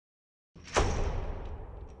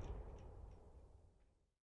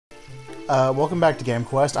Welcome back to Game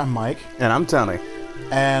Quest. I'm Mike. And I'm Tony.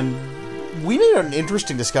 And we made an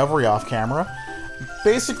interesting discovery off camera.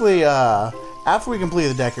 Basically, after we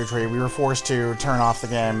completed the Deku Tree, we were forced to turn off the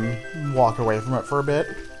game, walk away from it for a bit.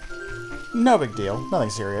 No big deal. Nothing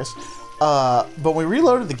serious. But when we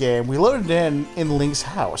reloaded the game, we loaded in Link's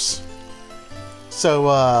house. So,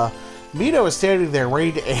 Mito is standing there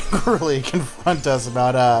ready to angrily confront us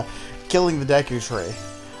about, killing the Deku Tree.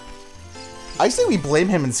 I say we blame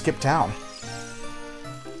him and skip town.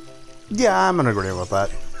 Yeah, I'm gonna agree with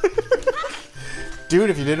that. Dude,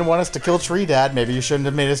 if you didn't want us to kill Tree Dad, maybe you shouldn't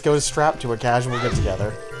have made us go strapped to a casual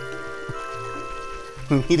get-together.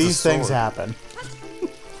 These things happen.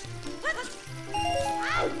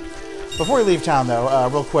 Before we leave town, though,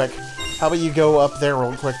 real quick, how about you go up there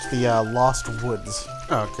real quick to the Lost Woods?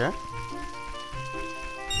 Okay.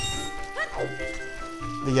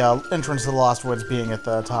 The entrance to the Lost Woods being at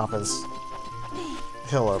the top of this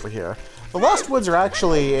hill over here. The Lost Woods are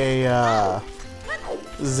actually a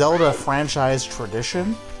Zelda franchise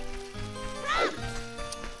tradition.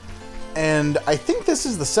 And I think this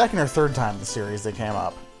is the second or third time in the series they came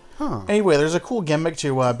up. Huh. Anyway, there's a cool gimmick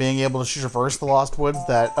to being able to traverse the Lost Woods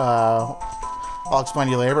that I'll explain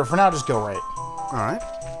to you later, but for now, just go right. Alright.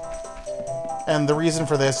 And the reason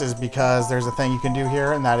for this is because there's a thing you can do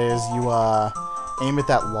here, and that is you aim at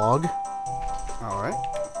that log. Alright.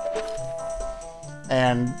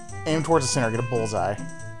 And aim towards the center, get a bullseye.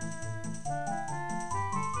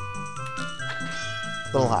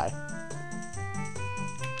 A little high.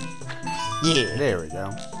 Yeah. There we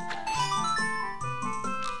go.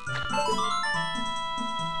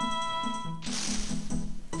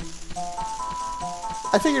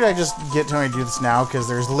 I figured I'd just get Tony to do this now, because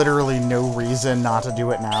there's literally no reason not to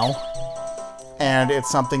do it now. And it's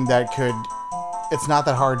something that could... It's not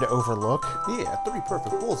that hard to overlook. Yeah, 3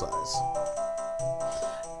 perfect bullseyes.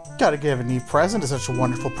 Gotta give a neat present to such a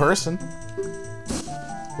wonderful person.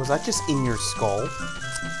 Was that just in your skull?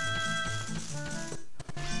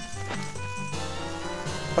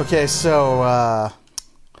 Okay, so,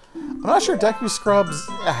 I'm not sure Deku Scrubs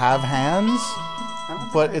have hands,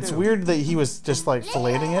 but it's weird that he was just, like,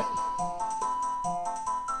 filleting it.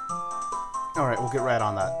 Alright, we'll get right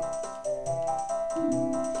on that.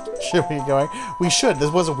 Should we be going? We should.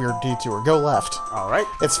 This was a weird detour. Go left. Alright.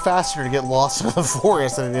 It's faster to get lost in the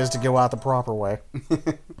forest than it is to go out the proper way.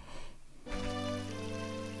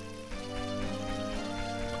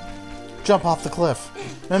 Jump off the cliff.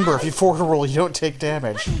 Remember, if you forward roll, you don't take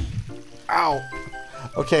damage. Ow!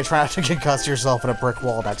 Okay, try not to concuss yourself in a brick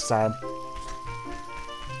wall next time.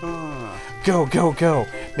 Go, go, go.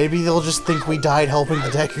 Maybe they'll just think we died helping the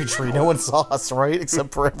Deku Tree. No one saw us, right?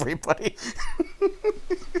 Except for everybody.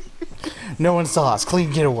 No one saw us. Clean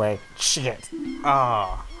getaway. Shit.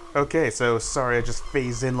 Ah. Okay, so sorry I just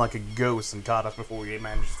phased in like a ghost and caught us before we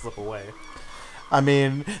managed to slip away. I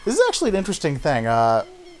mean, this is actually an interesting thing.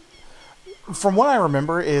 From what I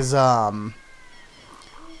remember is,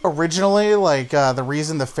 originally, like, the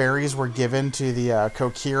reason the fairies were given to the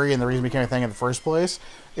Kokiri and the reason it became a thing in the first place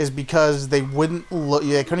is because they wouldn't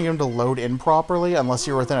they couldn't get them to load in properly unless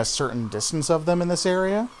you were within a certain distance of them in this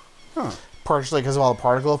area. Huh. Partially because of all the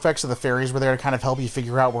particle effects, so the fairies were there to kind of help you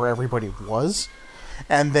figure out where everybody was.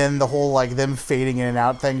 And then the whole, like, them fading in and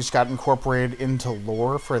out thing just got incorporated into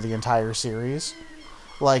lore for the entire series.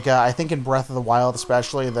 Like, I think in Breath of the Wild,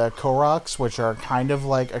 especially, the Koroks, which are kind of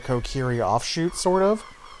like a Kokiri offshoot, sort of.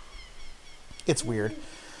 It's weird.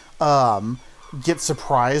 Get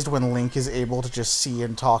surprised when Link is able to just see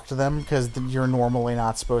and talk to them, because you're normally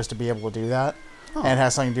not supposed to be able to do that. Oh. And it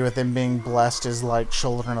has something to do with them being blessed as, like,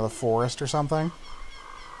 children of the forest or something.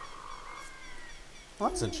 Well,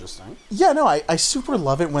 that's interesting. Yeah, no, I super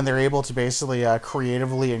love it when they're able to basically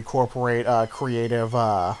creatively incorporate creative,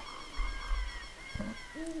 like,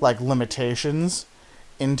 limitations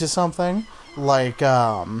into something. Like,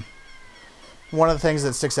 one of the things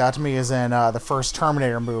that sticks out to me is in the first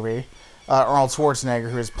Terminator movie, Arnold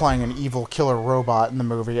Schwarzenegger, who is playing an evil killer robot in the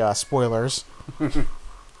movie, spoilers,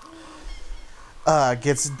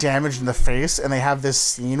 gets damaged in the face, and they have this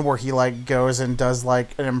scene where he, like, goes and does,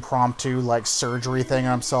 like, an impromptu, like, surgery thing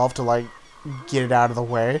on himself to, like, get it out of the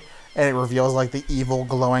way, and it reveals, like, the evil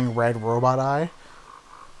glowing red robot eye.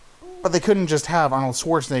 But they couldn't just have Arnold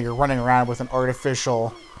Schwarzenegger running around with an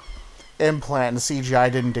artificial implant, and the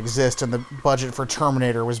CGI didn't exist, and the budget for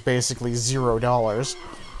Terminator was basically $0.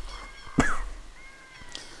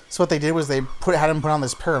 So what they did was they had him put on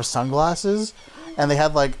this pair of sunglasses, and they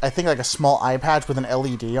had, like, I think, like, a small eye patch with an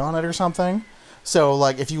LED on it or something. So,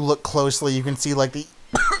 like, if you look closely, you can see, like, the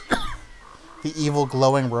the evil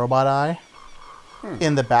glowing robot eye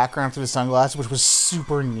in the background through the sunglasses, which was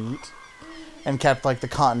super neat. and kept like the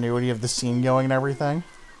continuity of the scene going and everything.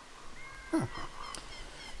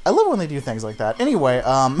 I love when they do things like that. Anyway,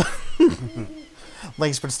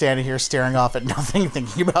 Link's been standing here staring off at nothing,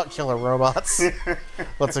 thinking about killer robots.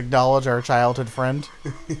 Let's acknowledge our childhood friend.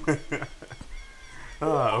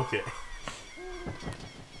 Oh, okay.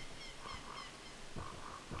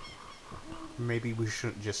 Maybe we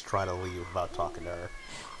shouldn't just try to leave without talking to her.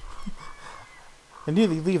 I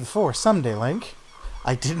nearly leave the forest someday, Link.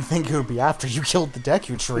 I didn't think it would be after you killed the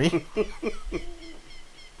Deku Tree.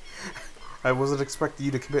 I wasn't expecting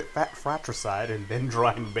you to commit fratricide and then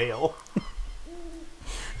try and bail.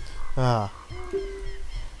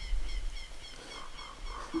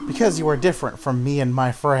 Because you are different from me and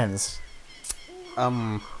my friends.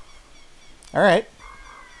 Alright.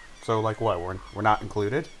 So, like what? We're not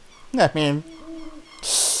included? I mean,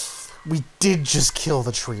 we did just kill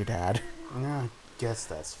the tree, Dad. Yeah, I guess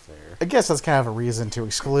that's fair. I guess that's kind of a reason to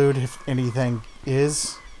exclude, if anything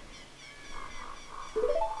is.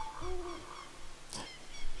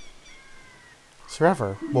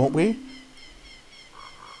 Forever, won't we?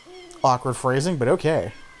 Awkward phrasing, but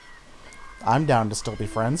okay. I'm down to still be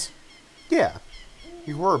friends. Yeah.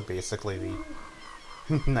 You were basically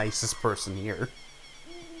the nicest person here.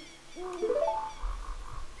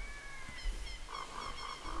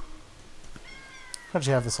 How'd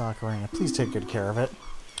you have this Ocarina? Please take good care of it.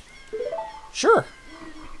 Sure.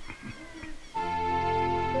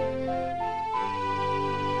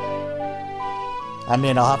 I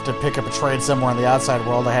mean, I'll have to pick up a trade somewhere in the outside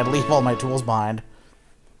world. I had to leave all my tools behind.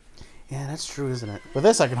 Yeah, that's true, isn't it? With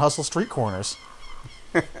this, I can hustle street corners.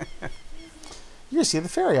 You see the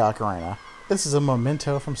fairy Ocarina. This is a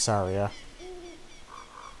memento from Saria.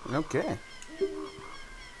 Okay.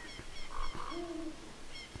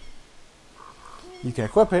 You can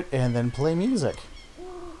equip it and then play music.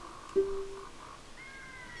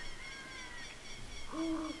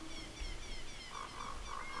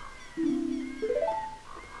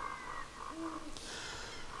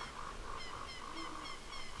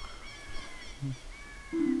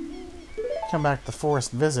 Come back to the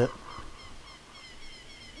forest and visit.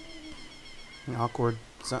 Awkward.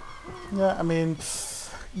 Yeah, I mean,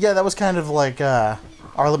 yeah, that was kind of like our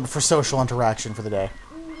limit for social interaction for the day.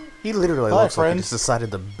 He literally Hi, looks like he friend. just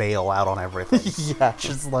decided to bail out on everything. Yeah,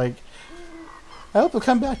 just like, I hope you'll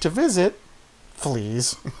come back to visit.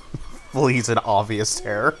 Fleas. Flees in obvious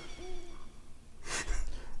terror.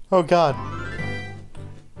 Oh god.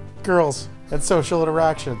 Girls and social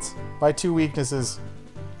interactions. My two weaknesses.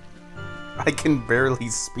 I can barely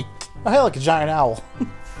speak. I like a giant owl.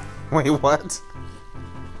 Wait, what?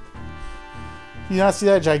 You not see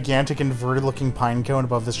that gigantic inverted looking pine cone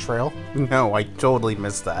above this trail? No, I totally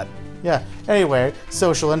missed that. Yeah. Anyway,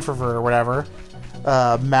 social introvert or whatever.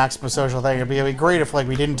 Maximum social thing. It'd be great if like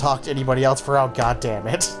we didn't talk to anybody else for out. God damn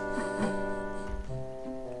it.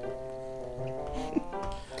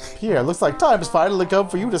 Here, looks like time has finally come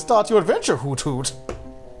for you to start your adventure, Hoot Hoot.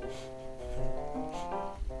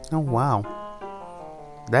 Oh, wow.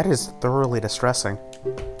 That is thoroughly distressing.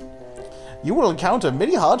 You will encounter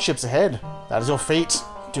many hardships ahead. That is your fate.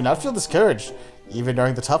 Do not feel discouraged, even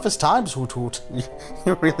during the toughest times, Hoot Hoot.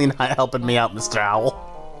 You're really not helping me out, Mr. Owl.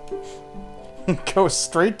 Go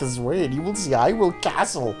straight this way and you will see Hyrule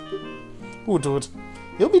Castle. Hoot Hoot.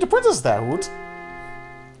 You'll meet a princess there, Hoot.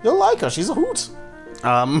 You'll like her, she's a hoot.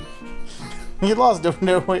 You lost, don't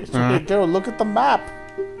know where to go. Look at the map.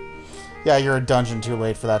 Yeah, you're a dungeon too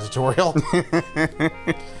late for that tutorial.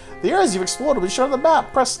 The areas you've explored will be shown on the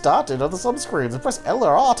map. Press start in on the subscreens and press L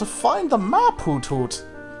or R to find the map, Hoot Hoot.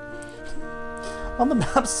 On the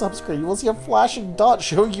map subscreen, you will see a flashing dot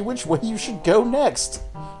showing you which way you should go next.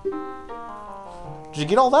 Did you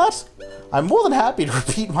get all that? I'm more than happy to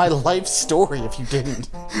repeat my life story if you didn't.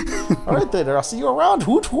 Alright then, I'll see you around.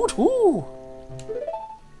 Hoot Hoot Hoo!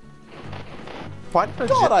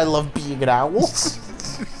 God, I love being an owl.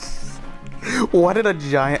 Why did a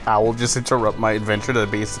giant owl just interrupt my adventure to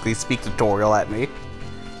basically speak tutorial at me?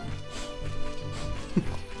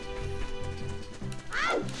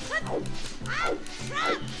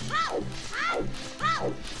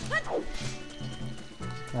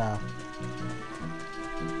 Yeah.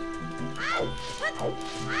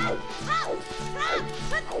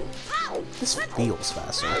 This feels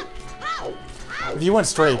faster. If you went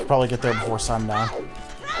straight, you could probably get there before sundown.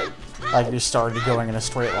 Like if you started going in a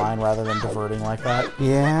straight line rather than diverting like that.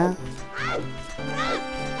 Yeah.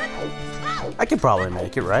 I could probably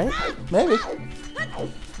make it, right? Maybe.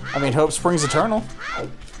 I mean, hope springs eternal.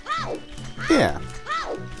 Yeah.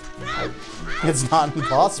 It's not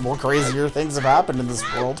impossible. Crazier things have happened in this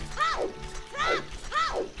world.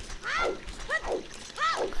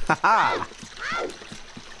 Haha!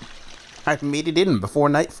 I made it in before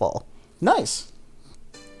nightfall. Nice.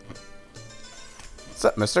 What's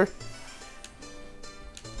up, mister?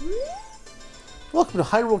 Welcome to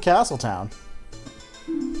Hyrule Castletown.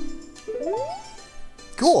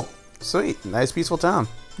 Cool. Sweet. Nice, peaceful town.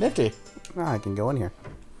 Nifty. Ah, I can go in here.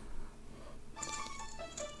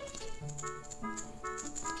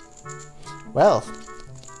 Well,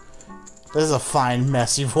 this is a fine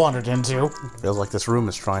mess you've wandered into. Feels like this room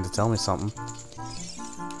is trying to tell me something.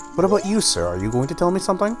 What about you, sir? Are you going to tell me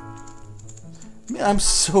something? I'm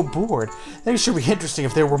so bored. I think it should be interesting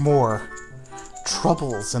if there were more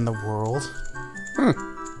troubles in the world.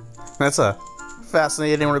 That's a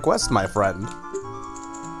fascinating request, my friend.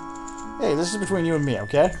 Hey, this is between you and me,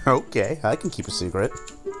 okay? Okay, I can keep a secret.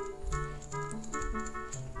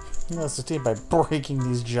 Let's succeed by breaking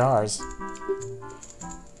these jars.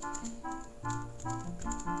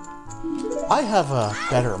 I have a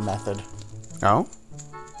better method. Oh?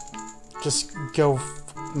 Just go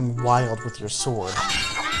f***ing wild with your sword.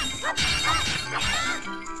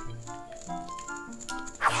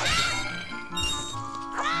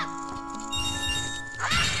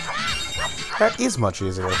 That is much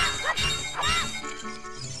easier.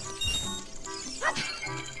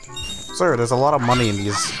 Sir, there's a lot of money in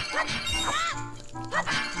these.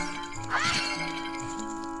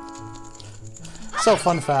 So,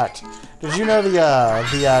 fun fact. Did you know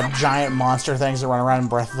the giant monster things that run around in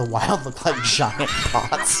Breath of the Wild look like giant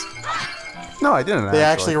pots? No, I didn't. They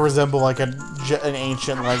actually resemble like an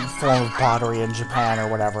ancient like form of pottery in Japan or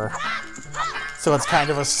whatever. So it's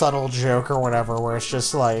kind of a subtle joke or whatever, where it's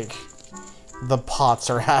just like the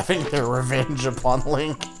pots are having their revenge upon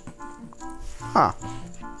Link. Huh.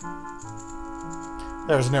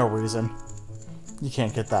 There's no reason. You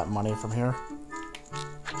can't get that money from here.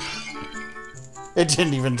 It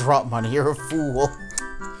didn't even drop money, you're a fool.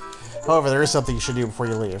 However, there is something you should do before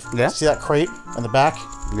you leave. Yeah? See that crate in the back?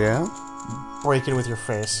 Yeah? Break it with your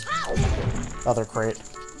face. Other crate.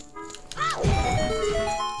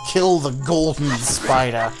 Kill the golden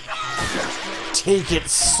spider. Take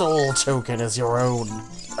its soul token as your own.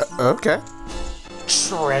 Okay.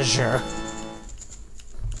 Treasure.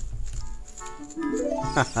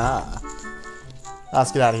 Haha.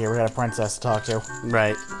 Let's get out of here. We got a princess to talk to.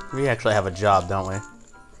 Right. We actually have a job, don't we?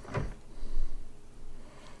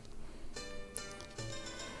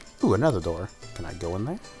 Ooh, another door. Can I go in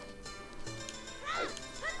there?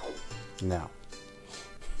 No.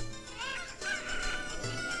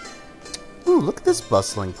 Ooh, look at this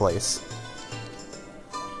bustling place.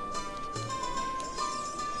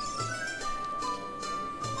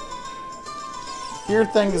 Here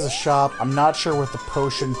thing is a shop. I'm not sure what the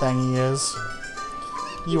potion thingy is.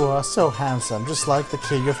 You are so handsome, just like the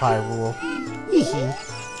king of Hyrule. Hee hee.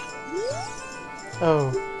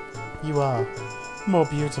 Oh, you are more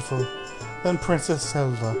beautiful than Princess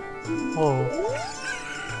Zelda. Oh.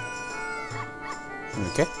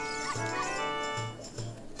 Okay.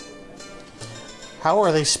 How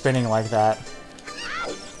are they spinning like that?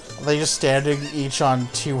 Are they just standing each on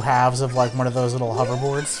two halves of like one of those little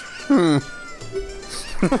hoverboards?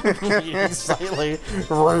 Slightly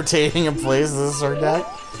rotating in place as a sword deck.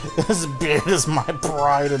 This beard is my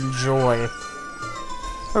pride and joy.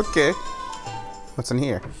 Okay. What's in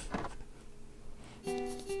here?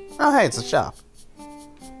 Oh, hey, it's a shop.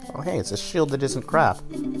 Oh, hey, it's a shield that isn't crap.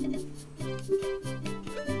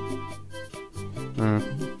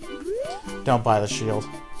 Don't buy the shield.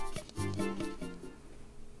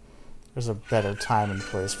 There's a better time and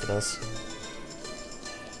place for this.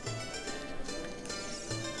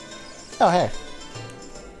 Oh, hey.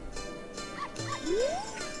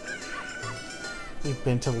 You've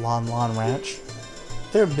been to Lon Lon Ranch?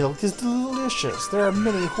 Their milk is delicious. There are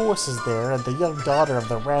many horses there, and the young daughter of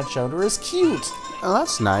the ranch owner is cute. Oh,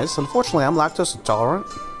 that's nice. Unfortunately, I'm lactose intolerant.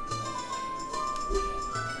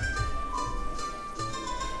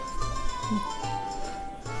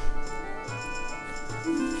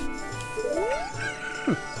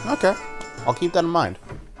 Okay. I'll keep that in mind.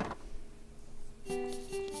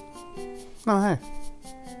 Oh, hey.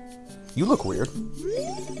 You look weird.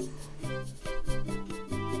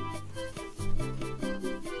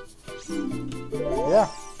 Yeah.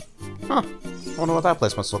 Huh. I wonder what that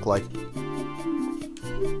place must look like.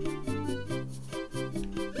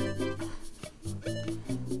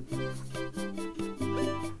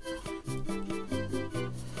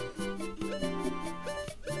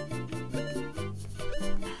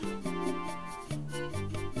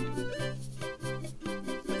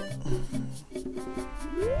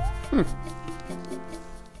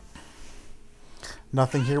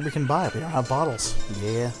 Nothing here we can buy. We don't have bottles.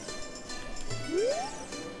 Yeah.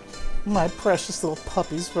 My precious little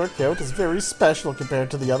puppy's fur coat is very special compared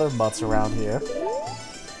to the other mutts around here.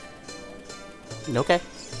 Okay.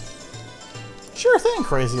 Sure thing,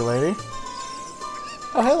 crazy lady.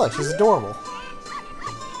 Oh, hey, look, she's adorable.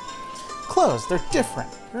 Clothes, they're different.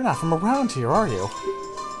 You're not from around here, are you?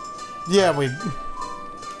 Yeah, we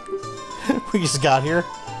just got here.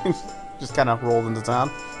 Just kind of rolled into town.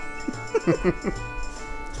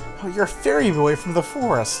 Oh, you're a fairy boy from the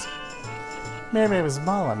forest. My name is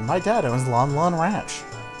Mullen. My dad owns Lon Lon Ranch.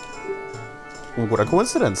 What a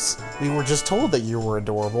coincidence. We were just told that you were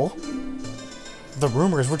adorable. The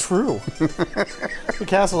rumors were true. The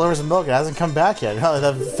castle owes him milk. It hasn't come back yet.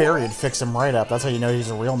 That fairy would fix him right up. That's how you know he's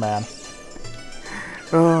a real man.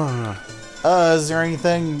 Is there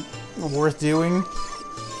anything worth doing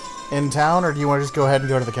in town, or do you want to just go ahead and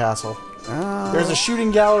go to the castle? There's a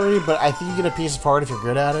shooting gallery, but I think you get a piece of art if you're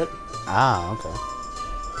good at it. Ah, okay.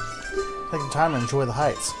 Take the time and enjoy the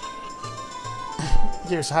heights.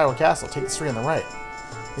 Here's Hyrule Castle. Take the street on the right.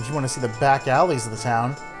 If you want to see the back alleys of the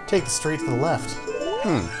town, take the street to the left.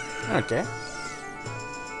 Okay.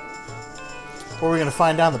 What are we going to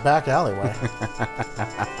find down the back alleyway?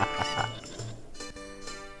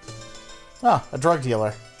 Ah, a drug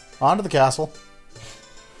dealer. On to the castle.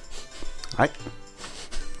 I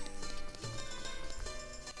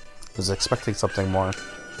was expecting something more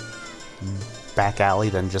back alley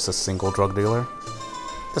than just a single drug dealer.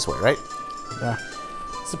 This way, right? Yeah.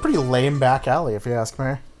 It's a pretty lame back alley, if you ask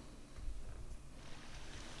me.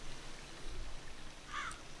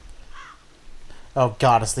 Oh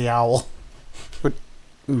god, it's the owl. But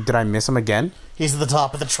did I miss him again? He's at the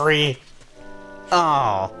top of the tree.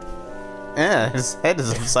 Oh. Yeah, his head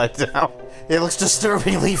is upside down. It looks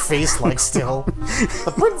disturbingly face-like still.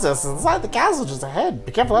 The princess is inside the castle just ahead.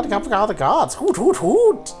 Be careful not to come for all the guards. Hoot, hoot,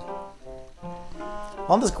 hoot.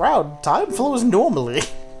 On this ground, time flows normally.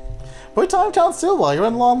 Put time down still while you're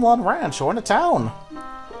in Lon Lon Ranch or in a town.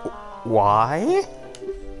 Why?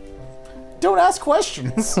 Don't ask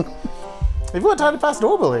questions. If you want time to pass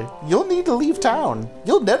normally, you'll need to leave town.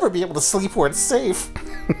 You'll never be able to sleep where it's safe.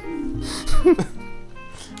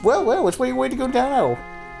 Well, which way are you going to go now? You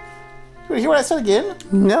want to hear what I said again?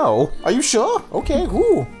 No. Are you sure? Okay,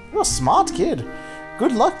 whoo. You're a smart kid.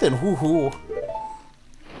 Good luck then, hoo-hoo.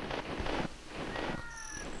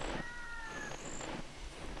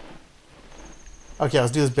 Okay,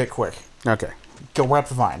 let's do this bit quick. Okay. Go right up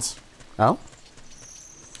the vines. Oh?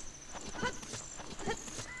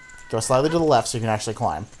 Go slightly to the left so you can actually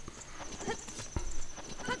climb.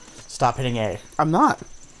 Stop hitting A. I'm not.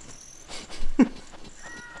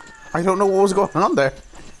 I don't know what was going on there.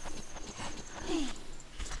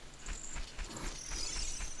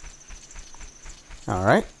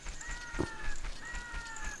 Alright.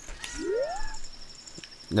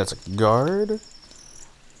 That's a guard.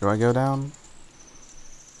 Do I go down?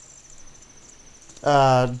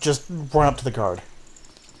 Just run up to the guard.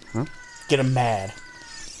 Get him mad.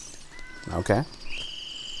 Okay.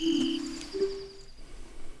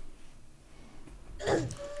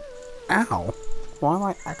 Ow. Why am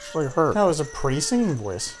I actually hurt? That was a pretty singing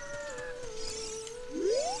voice.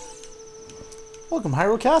 Welcome,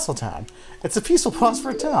 Hyrule Castle Town. It's a peaceful,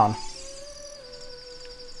 prosperous town.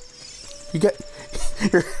 You get...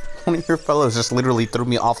 one of your fellows just literally threw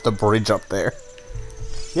me off the bridge up there.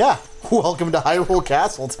 Yeah, welcome to Hyrule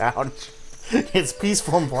Castle Town. It's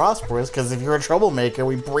peaceful and prosperous, because if you're a troublemaker,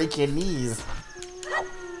 we break your knees.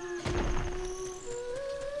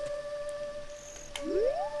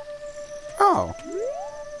 Oh.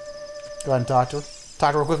 Go ahead and talk to her.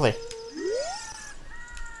 Talk to her quickly.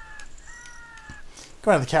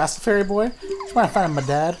 Going to the castle, fairy boy? Just want to find my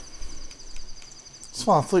dad. Just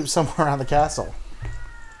want to sleep somewhere around the castle.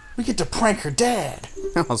 We get to prank her dad.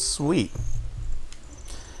 Oh, sweet.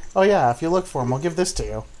 Oh yeah, if you look for him, I'll give this to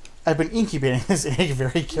you. I've been incubating this egg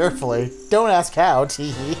very carefully. Don't ask how,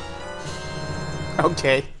 teehee.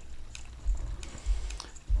 Okay.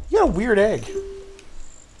 You got a weird egg.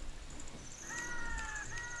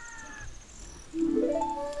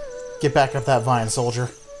 Get back up that vine, soldier.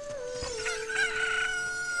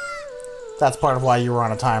 That's part of why you were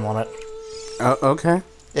on a time limit. Okay.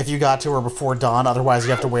 If you got to her before dawn, otherwise you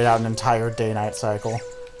have to wait out an entire day-night cycle.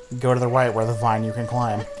 Go to the right where the vine you can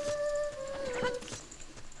climb.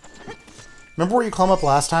 Remember where you climbed up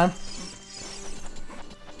last time?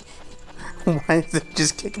 Why did it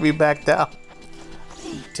just kick me back down?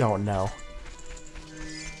 Don't know.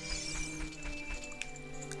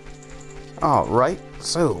 Alright,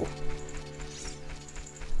 so...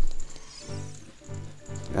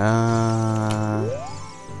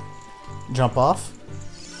 Jump off.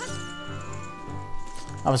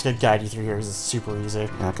 I'm just gonna guide you through here because it's super easy.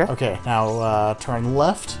 Okay. Okay, now turn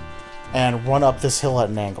left and run up this hill at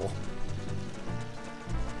an angle.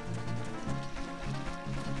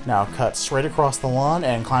 Now cut straight across the lawn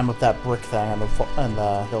and climb up that brick thing on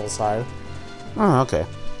the hillside. Oh, okay.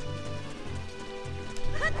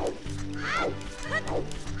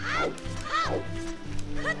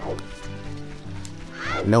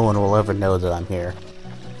 No one will ever know that I'm here.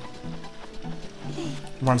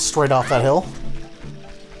 Run straight off that hill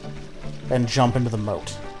and jump into the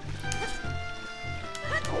moat.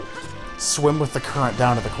 Swim with the current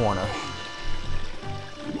down to the corner.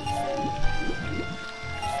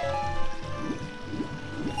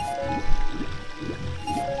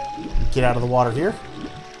 Get out of the water here.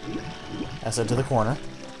 Exit to the corner.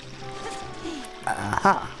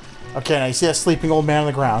 Aha. Okay, now you see that sleeping old man on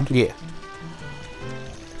the ground? Yeah.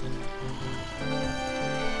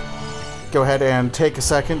 Go ahead and take a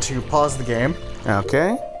second to pause the game.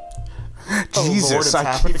 Okay. Oh, Jesus, Lord, it's I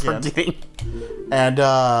happened keep again. forgetting. And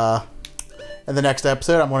in the next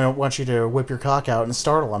episode, I'm going to want you to whip your cock out and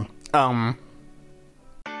startle him.